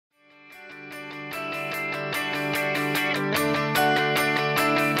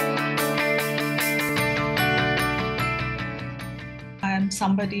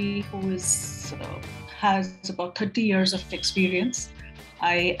somebody who has about 30 years of experience.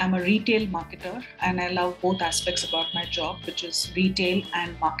 I am a retail marketer and I love both aspects about my job, which is retail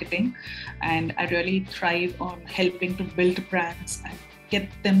and marketing. And I really thrive on helping to build brands and get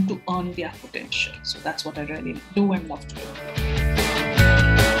them to earn their potential. So that's what I really do and love to do.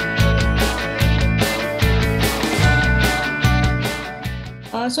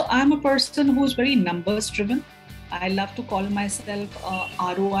 So I'm a person who's very numbers driven. I love to call myself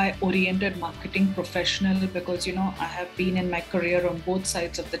a ROI-oriented marketing professional because, I have been in my career on both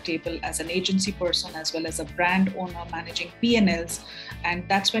sides of the table as an agency person as well as a brand owner managing P&Ls. And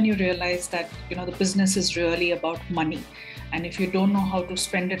that's when you realize that, the business is really about money. And if you don't know how to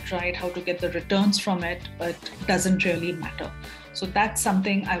spend it right, how to get the returns from it, it doesn't really matter. So that's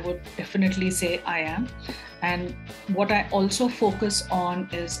something I would definitely say I am. And what I also focus on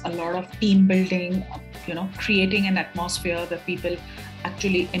is a lot of team building, creating an atmosphere where people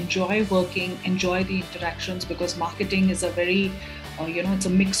actually enjoy working, enjoy the interactions, because marketing is a very, it's a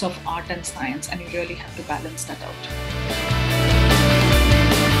mix of art and science, and you really have to balance that out.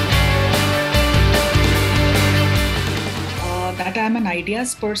 That I'm an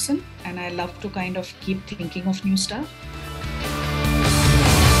ideas person and I love to kind of keep thinking of new stuff.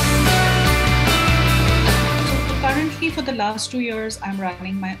 Currently, for the last 2 years, I'm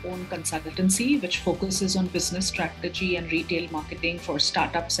running my own consultancy, which focuses on business strategy and retail marketing for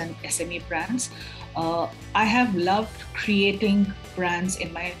startups and SME brands. I have loved creating brands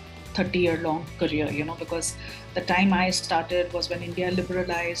in my 30-year-long career, because the time I started was when India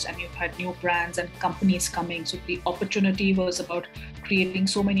liberalized and you've had new brands and companies coming. So the opportunity was about creating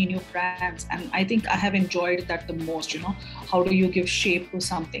so many new brands. And I think I have enjoyed that the most, how do you give shape to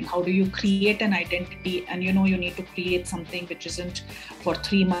something? How do you create an identity? And you need to create something which isn't for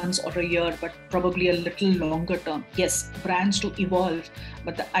 3 months or a year, but probably a little longer term. Yes, brands to evolve,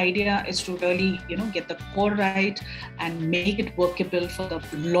 but the idea is to really, get the core right and make it workable for the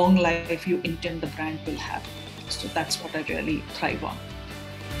long life you intend the brand will have. So that's what I really thrive on.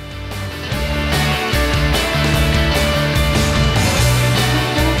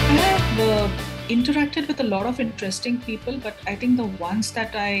 I have interacted with a lot of interesting people, but I think the ones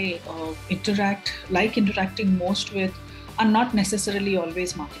that I interacting most with are not necessarily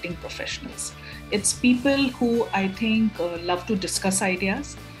always marketing professionals. It's people who I think love to discuss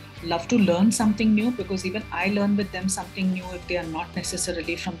ideas, love to learn something new, because even I learn with them something new if they are not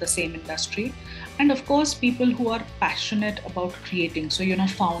necessarily from the same industry. And of course, people who are passionate about creating. So,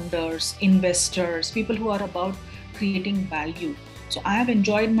 founders, investors, people who are about creating value. So I have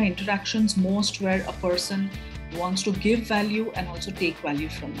enjoyed my interactions most where a person wants to give value and also take value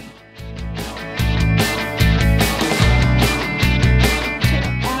from me.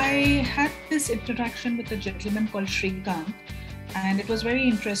 I had this interaction with a gentleman called Shrikant. And it was very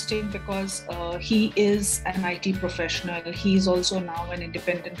interesting because he is an IT professional. He's also now an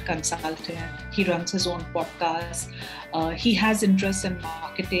independent consultant. He runs his own podcast. He has interests in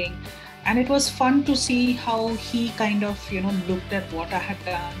marketing. And it was fun to see how he kind of, looked at what I had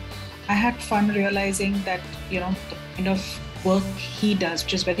done. I had fun realizing that, the kind of work he does,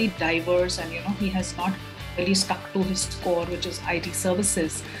 which is very diverse, and, he has not really stuck to his core, which is IT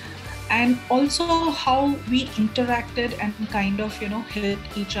services. And also how we interacted and kind of,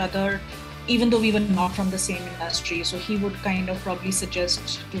 helped each other, even though we were not from the same industry. So he would kind of probably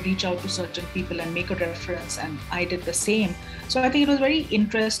suggest to reach out to certain people and make a reference, and I did the same. So I think it was very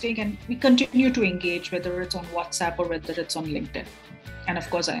interesting, and we continue to engage, whether it's on WhatsApp or whether it's on LinkedIn. And of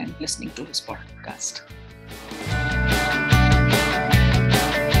course, I am listening to his podcast.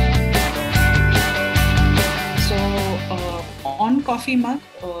 On CofffeeMug,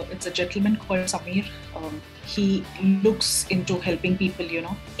 it's a gentleman called Samir. He looks into helping people,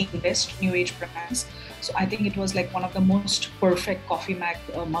 invest new age brands. So I think it was like one of the most perfect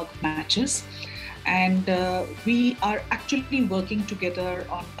CofffeeMug matches. And we are actually working together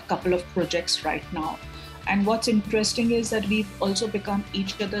on a couple of projects right now. And what's interesting is that we've also become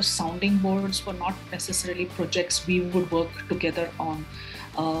each other's sounding boards for not necessarily projects we would work together on.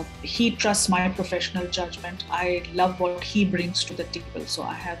 He trusts my professional judgment. I love what he brings to the table. So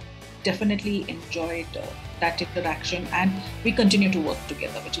I have definitely enjoyed that interaction, and we continue to work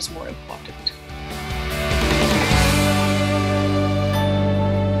together, which is more important.